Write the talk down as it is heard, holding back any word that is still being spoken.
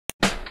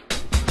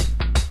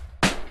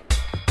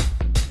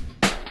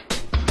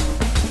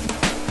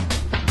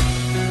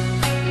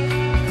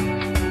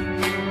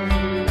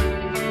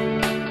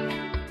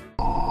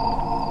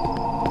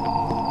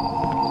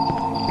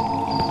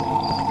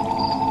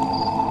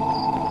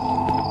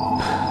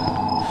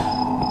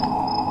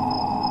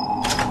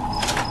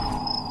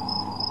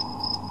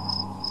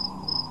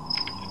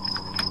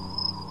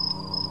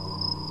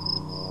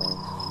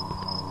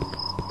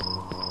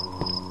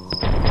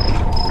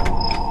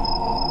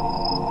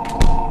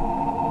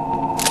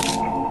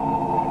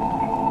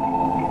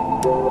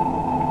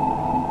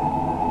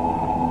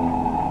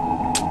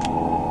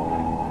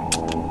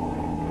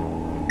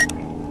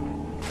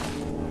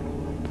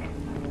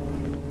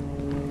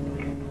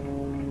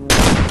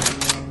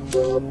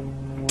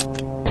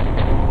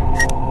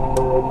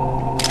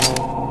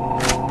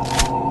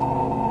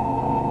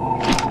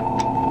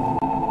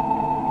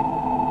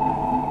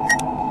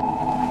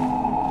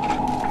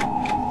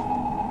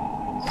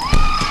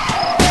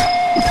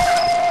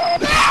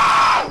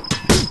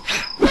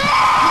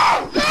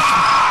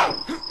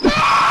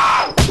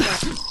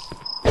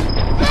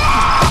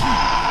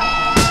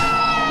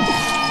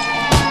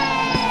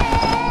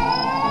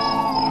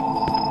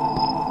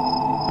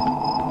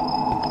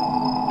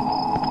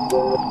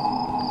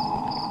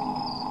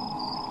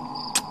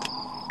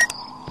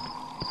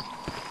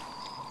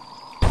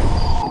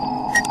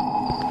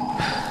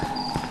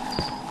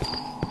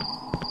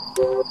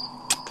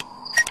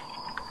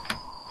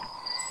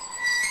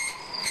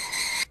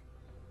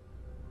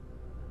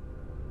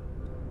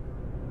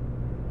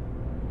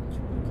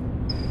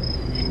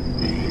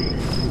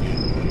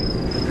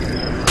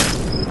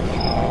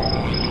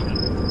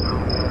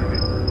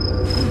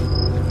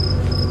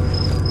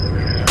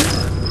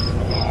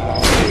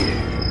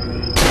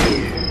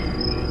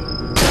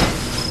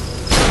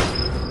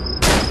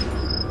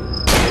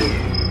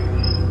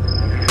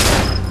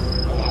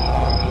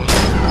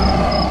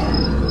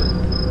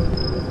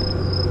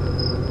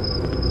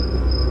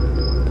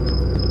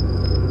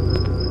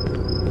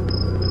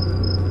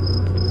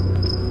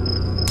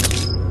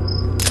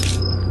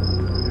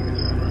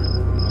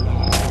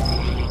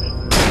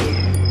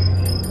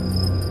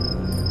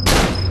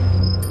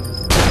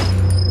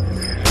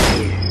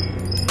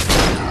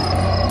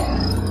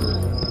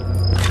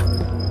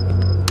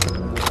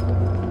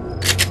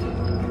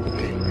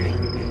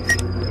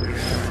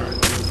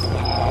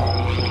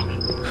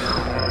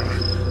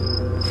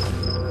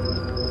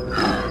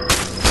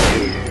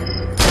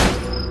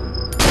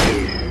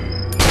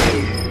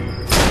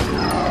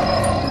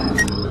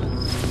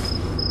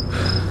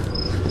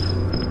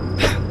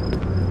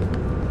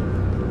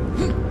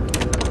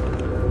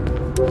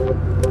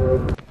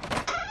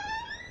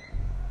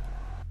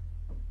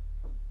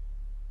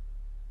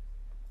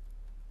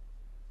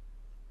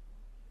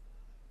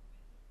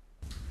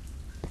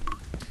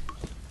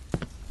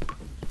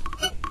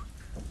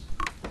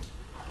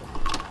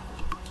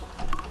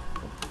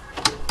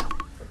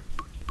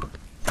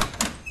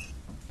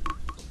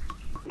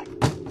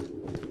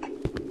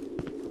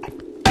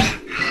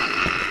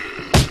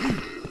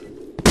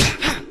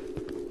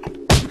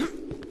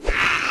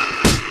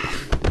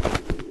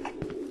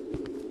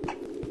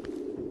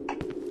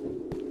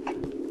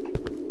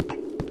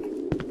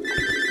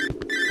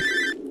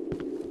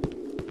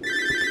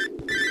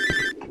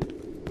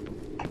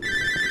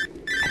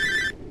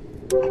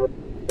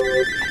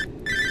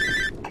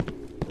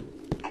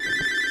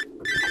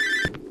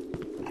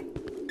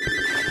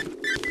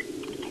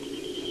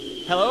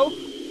Hello?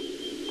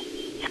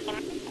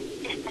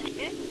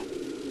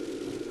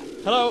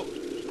 Hello?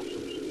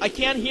 I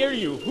can't hear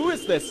you. Who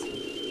is this?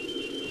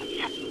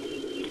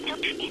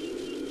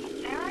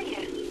 Where are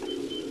you?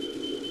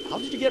 How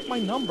did you get my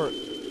number?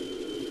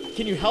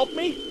 Can you help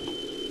me?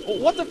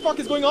 What the fuck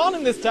is going on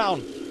in this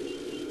town?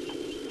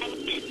 I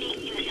need to speak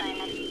to you,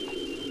 Simon.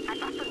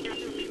 I'm up on the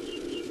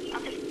roof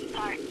of this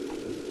part.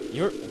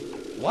 You're...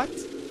 what?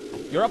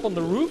 You're up on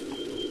the roof?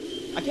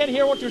 I can't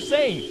hear what you're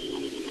saying.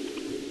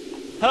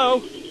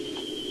 Hello?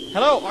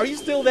 Hello, are you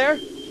still there?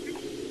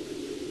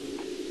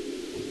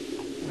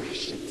 Ah,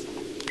 shit.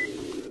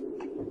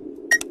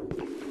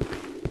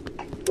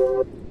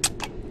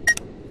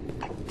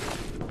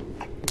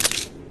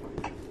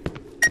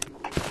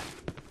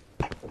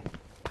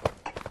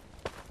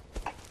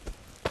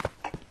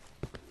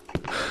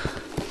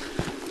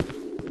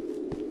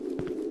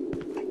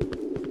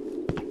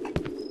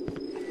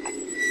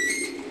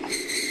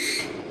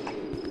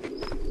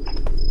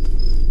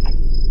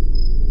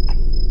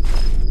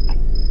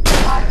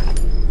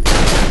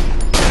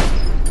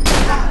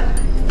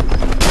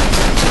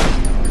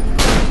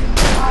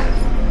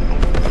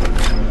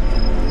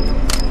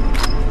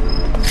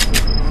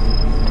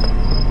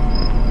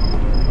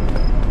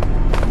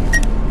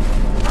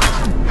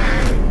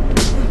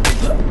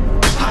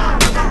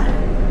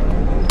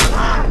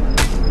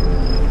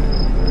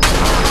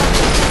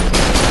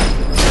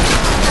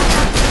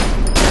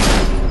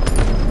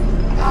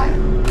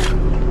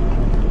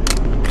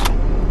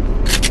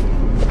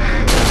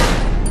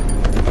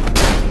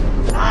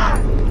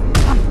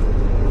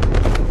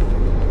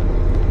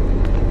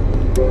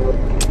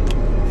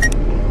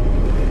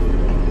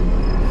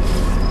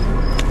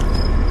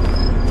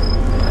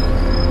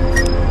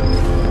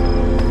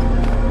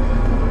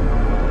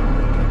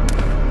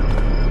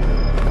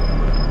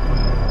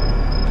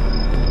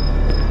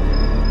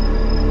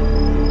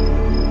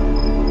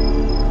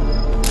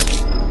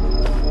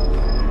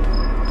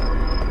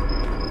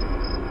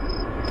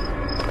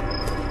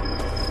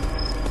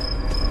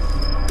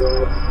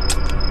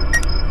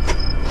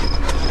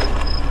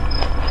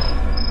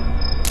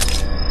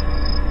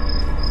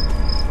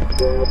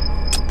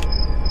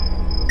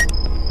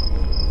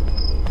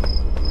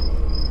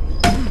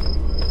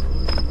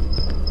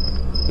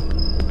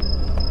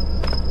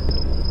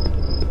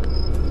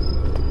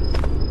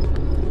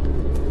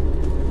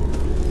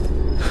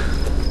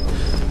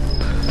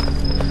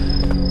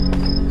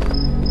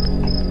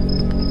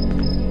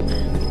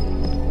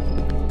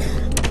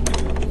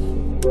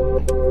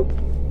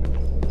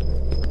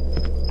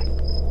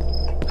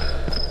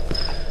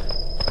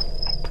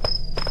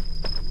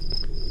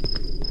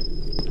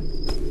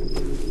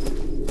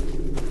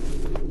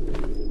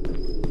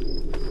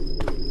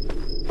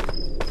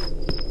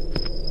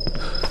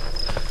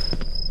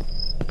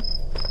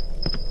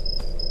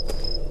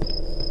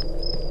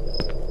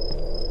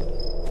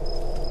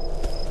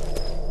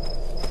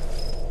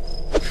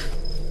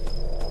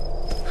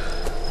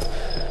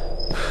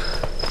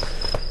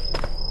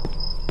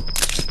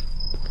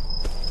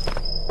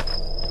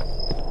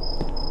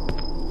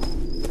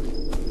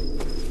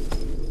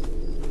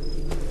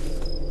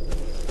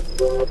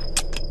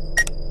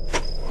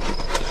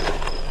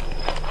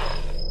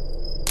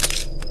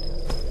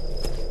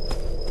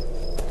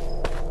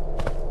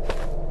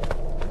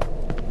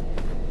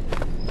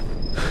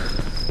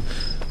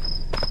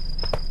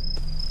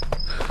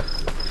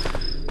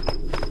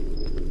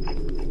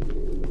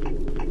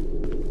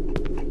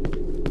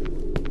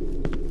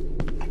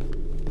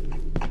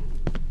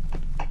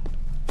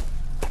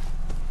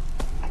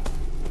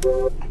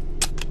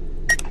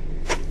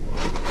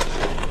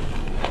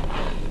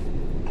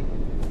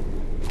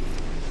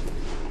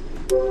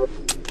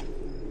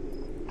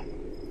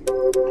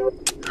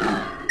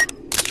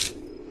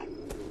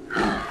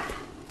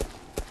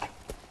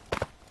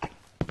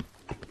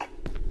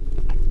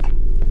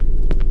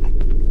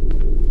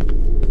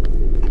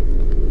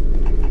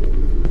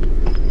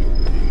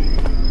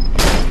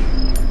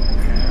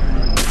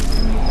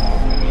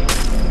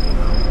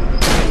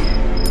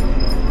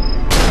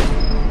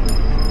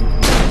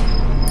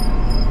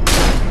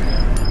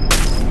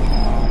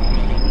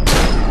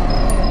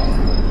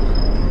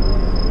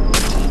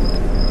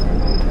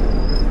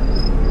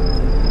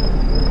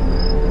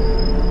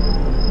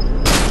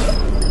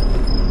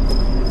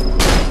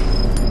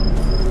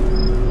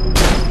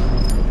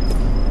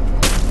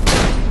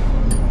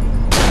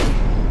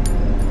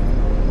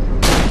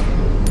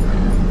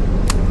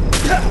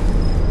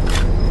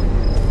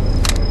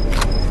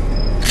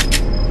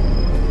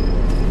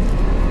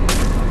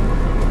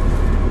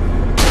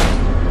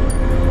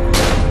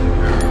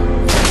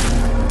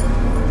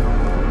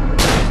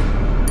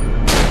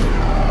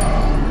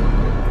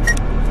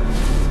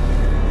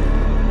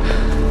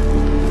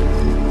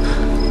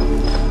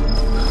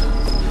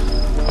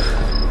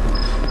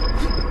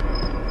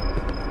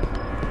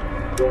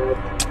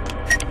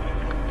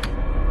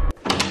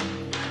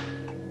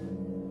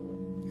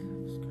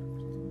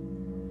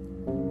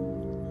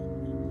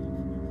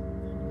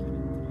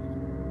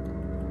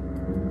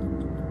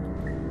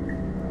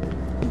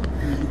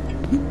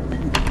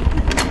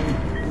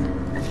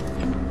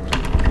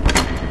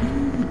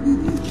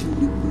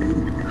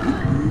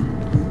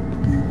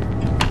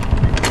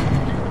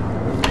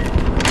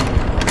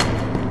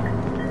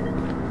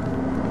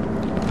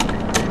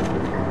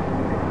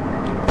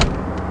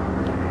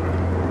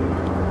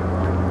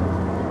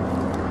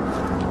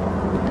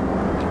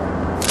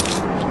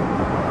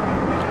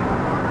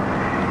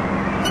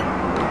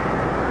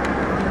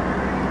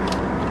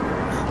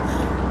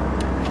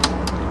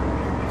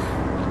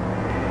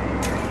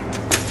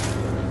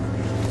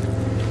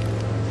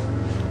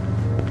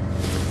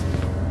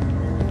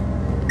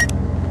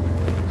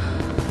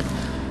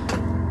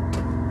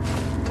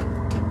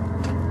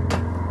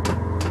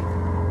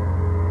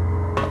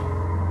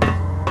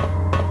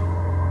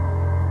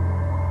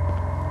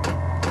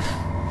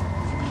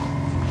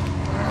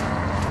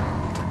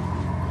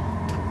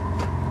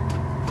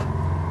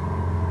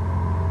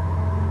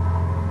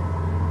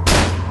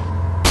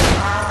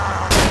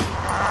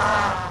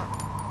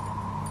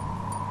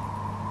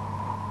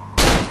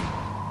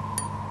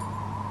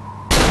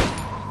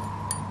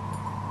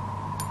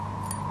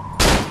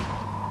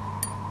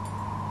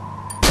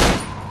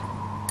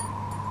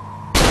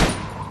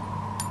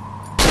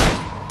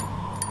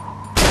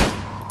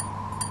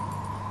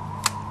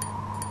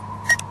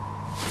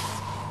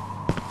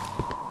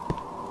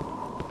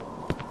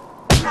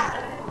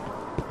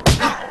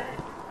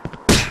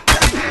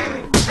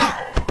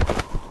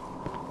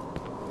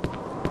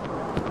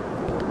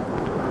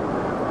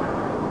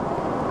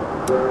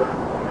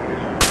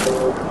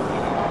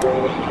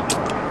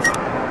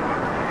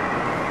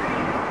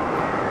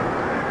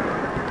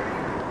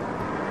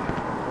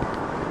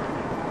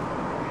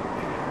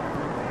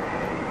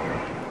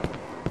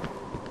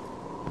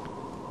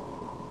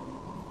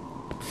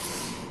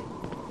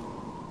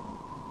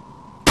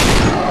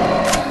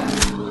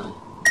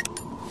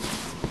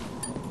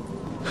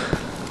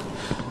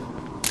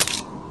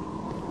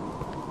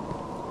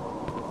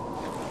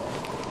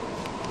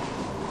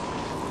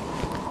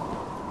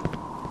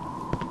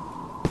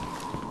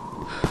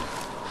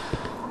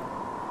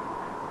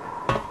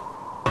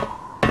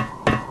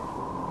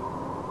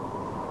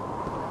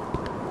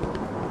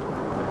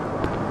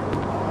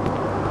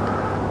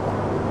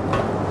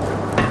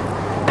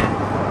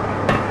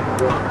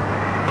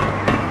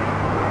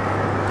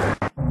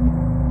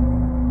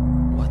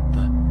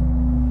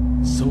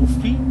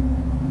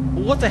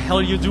 What the hell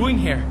are you doing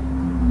here?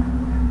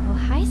 Oh,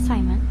 hi,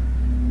 Simon.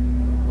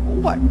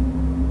 What?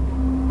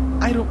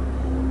 I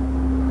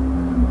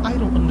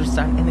don't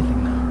understand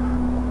anything now.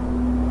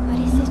 What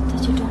is it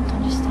that you don't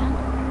understand?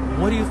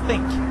 What do you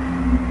think?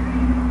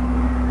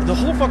 The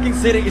whole fucking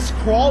city is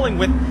crawling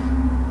with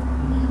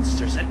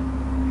monsters, and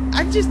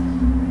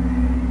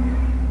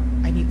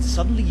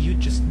suddenly you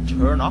just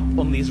turn up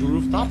on these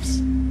rooftops?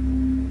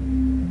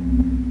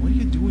 What are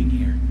you doing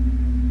here?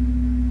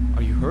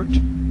 Are you hurt?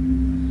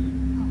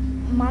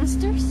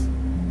 Monsters?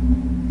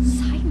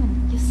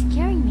 Simon, you're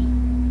scaring me.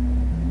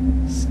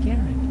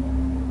 Scaring?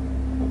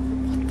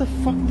 What the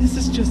fuck? This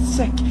is just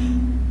sick.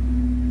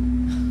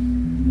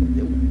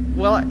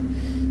 Well,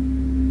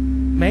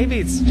 maybe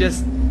it's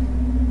just...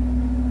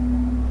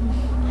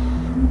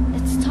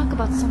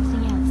 about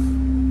something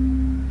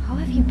else. How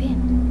have you been?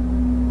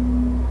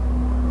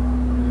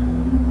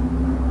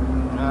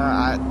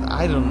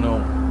 I don't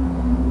know.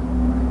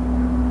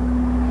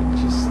 I'm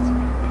just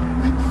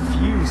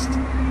confused.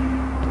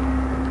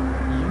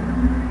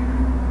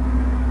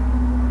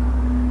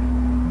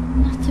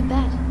 Not too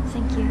bad,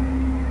 thank you.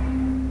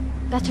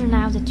 Better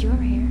now that you're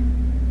here.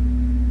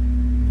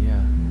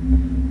 Yeah.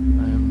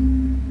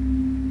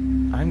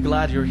 I'm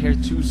glad you're here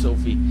too,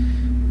 Sophie.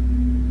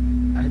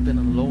 I've been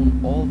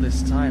alone all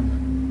this time.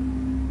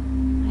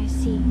 I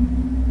see.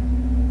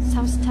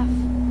 Sounds tough.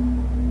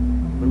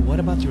 But what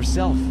about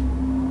yourself?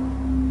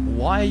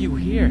 Why are you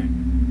here?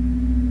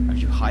 Are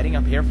you hiding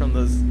up here from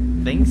those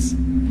things?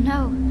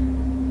 No.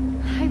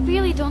 I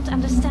really don't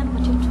understand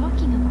what you're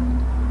talking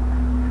about.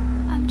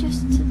 I'm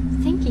just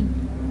thinking.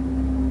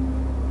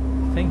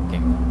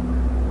 Thinking?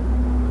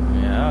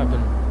 Yeah, I've been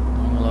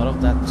doing a lot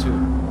of that too.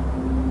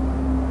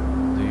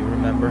 Do you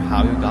remember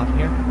how you got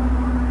here?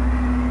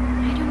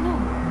 I don't know.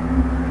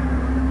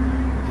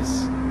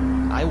 Because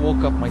I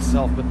woke up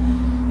myself, but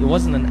it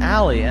wasn't an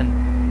alley and...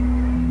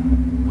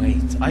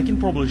 Wait, I can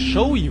probably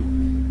show you.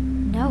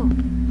 No.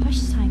 Hush,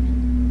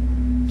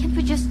 Simon. Can't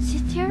we just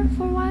sit here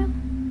for a while?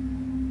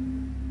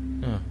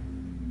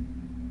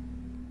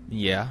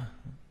 Yeah.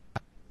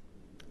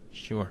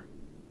 Sure.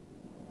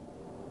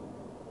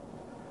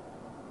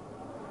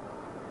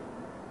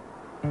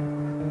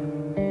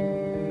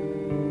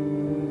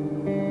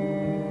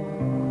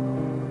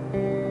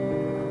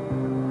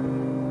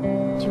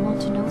 Do you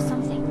want to know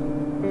something?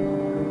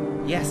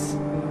 Yes.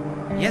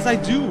 Yes, I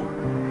do.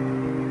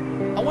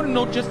 I want to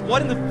know just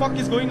what in the fuck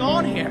is going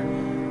on here.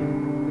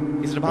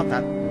 Is it about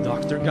that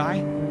doctor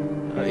guy?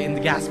 In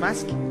the gas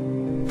mask?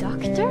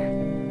 Doctor?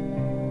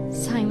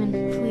 Simon,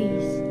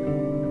 please.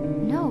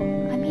 No,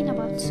 I mean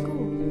about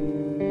school.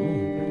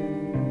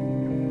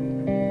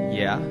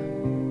 Yeah?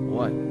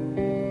 What?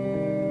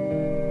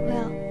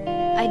 Well,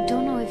 I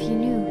don't know if you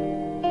knew,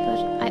 but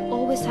I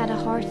always had a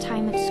hard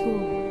time at school.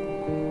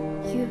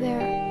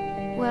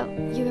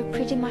 You were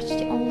pretty much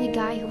the only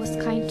guy who was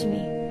kind to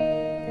me.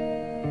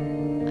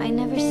 I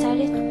never said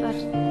it, but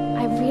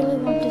I really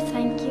want to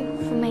thank you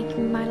for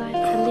making my life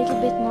a little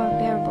bit more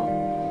bearable.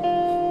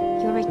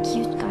 You're a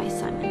cute guy,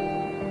 Simon.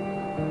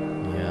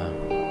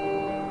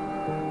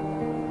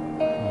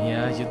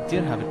 Yeah, you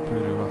did have it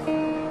pretty rough.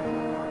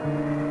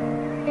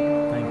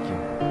 Thank you.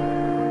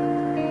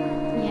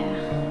 Yeah.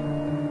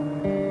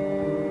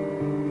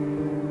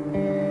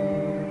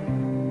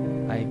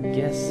 I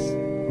guess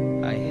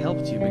I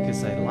helped you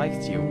because I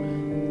liked you.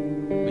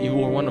 You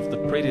were one of the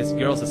prettiest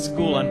girls at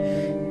school and...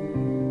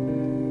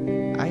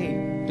 I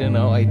don't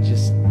know, I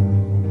guess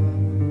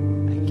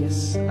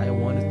I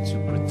wanted to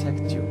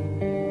protect you.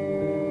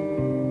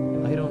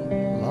 I don't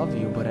love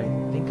you, but I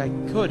think I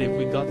could if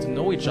we got to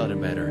know each other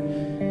better.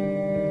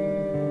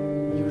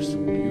 You're so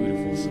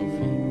beautiful,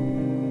 Sophie.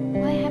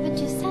 Why haven't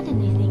you said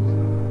anything?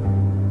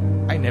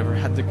 I never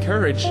had the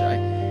courage.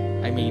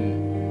 I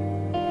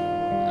mean,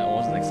 I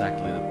wasn't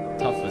exactly the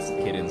toughest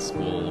kid in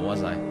school,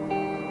 was I?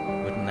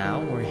 But now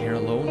we're here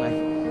alone, I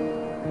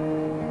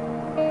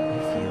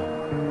feel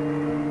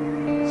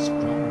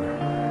stronger.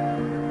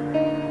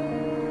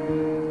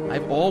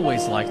 I've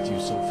always liked you,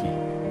 Sophie.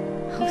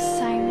 Oh,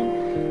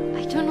 Simon,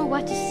 I don't know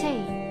what to say.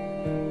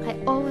 I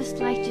always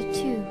liked you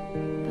too,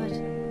 but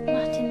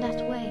not in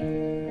that way.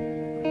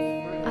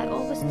 I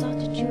always thought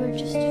that you were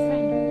just a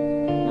friend,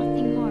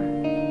 nothing more.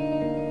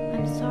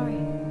 I'm sorry.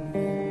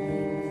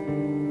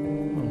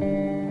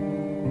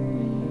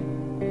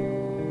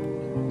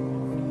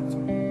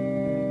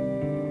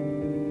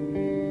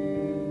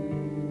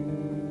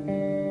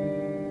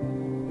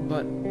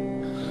 But...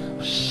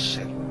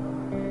 shit.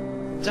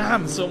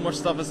 Damn, so much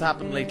stuff has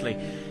happened lately.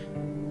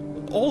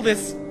 All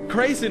this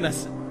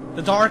craziness,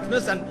 the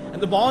darkness and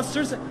the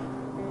monsters.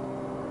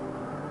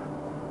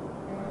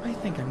 I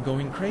think I'm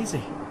going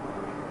crazy.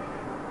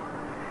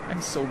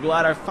 I'm so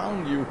glad I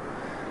found you.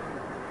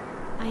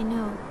 I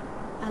know.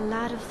 A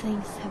lot of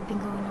things have been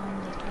going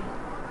on lately.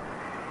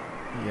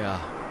 Yeah,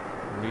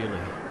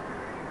 really.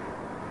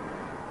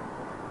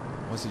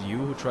 Was it you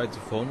who tried to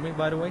phone me,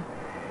 by the way?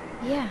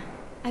 Yeah,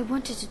 I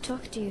wanted to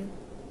talk to you.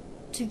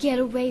 To get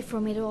away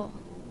from it all.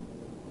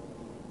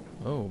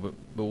 Oh,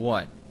 but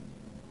what?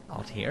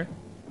 Out here?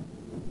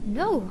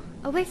 No,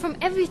 away from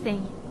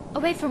everything.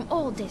 Away from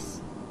all this.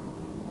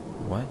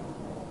 What?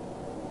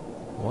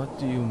 What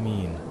do you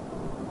mean?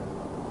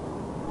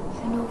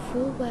 You know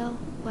full well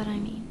what I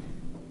mean.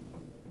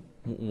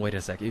 Wait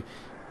a sec. You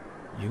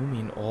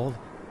mean all...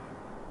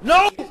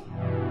 No!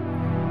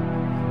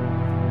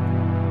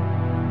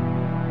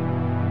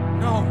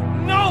 No!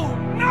 No!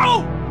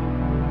 No!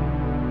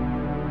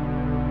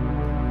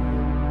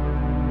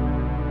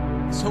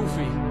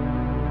 Sophie.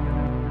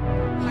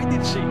 Why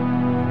did she...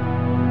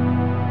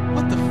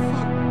 What the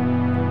fuck?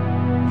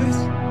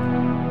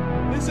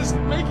 This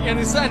isn't making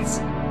any sense.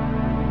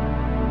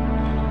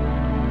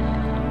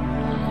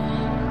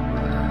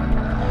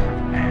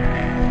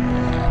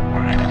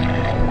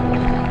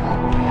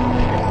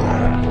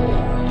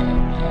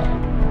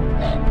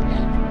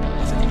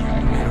 Is it the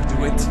only way to do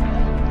it?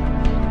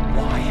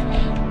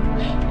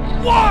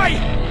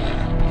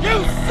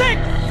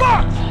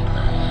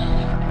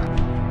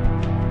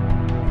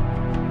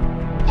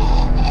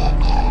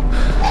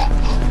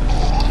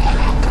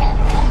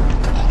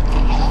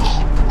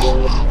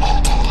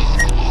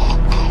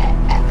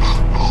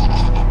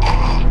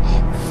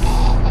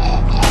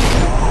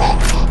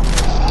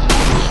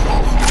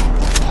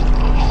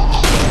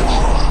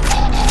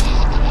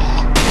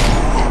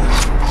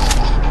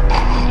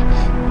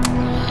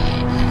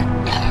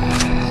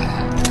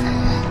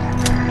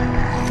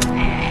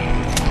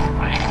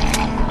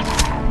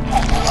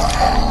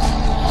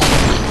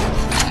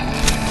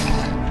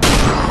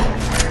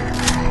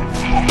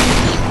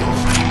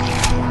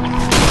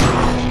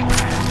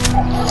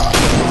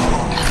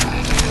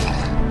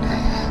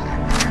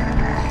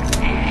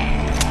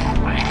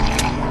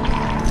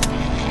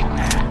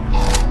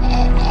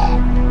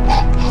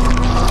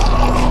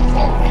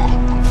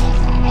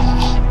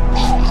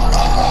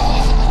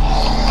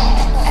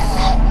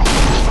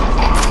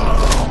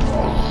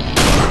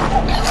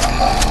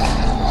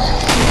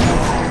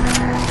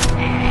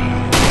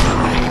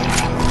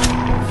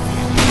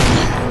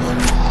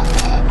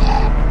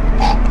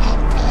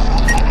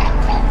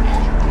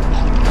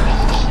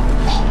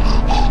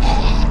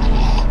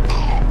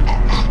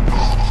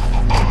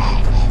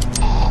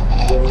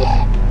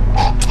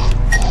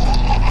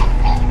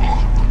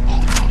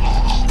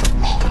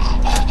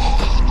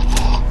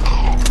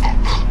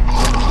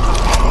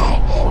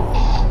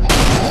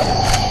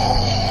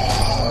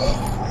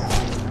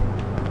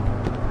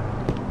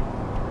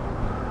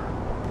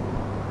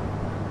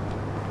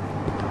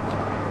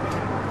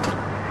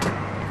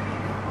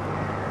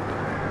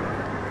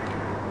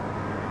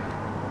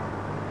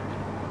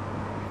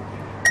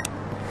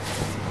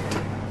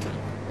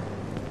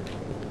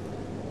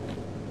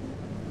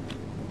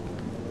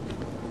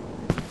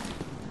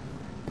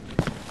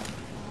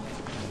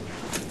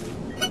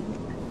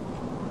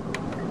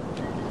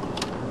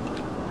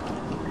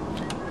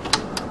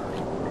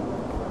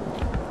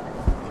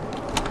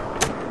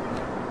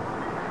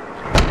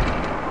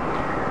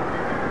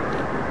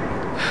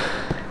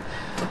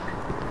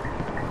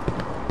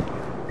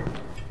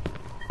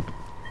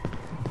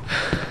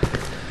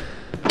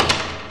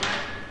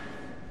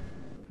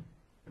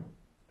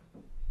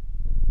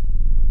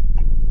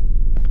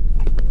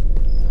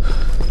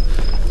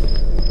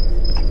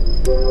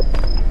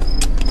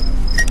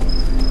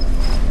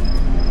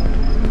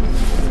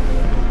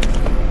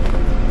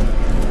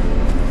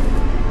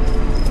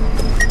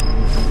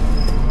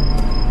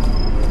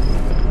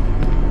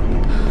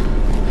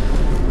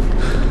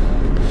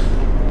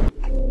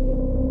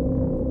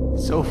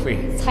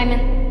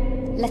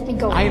 Simon, let me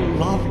go. I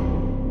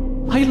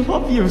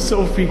love you,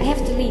 Sophie. I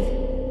have to leave.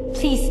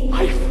 Please.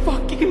 I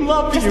fucking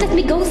love you. Just let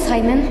me go,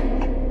 Simon.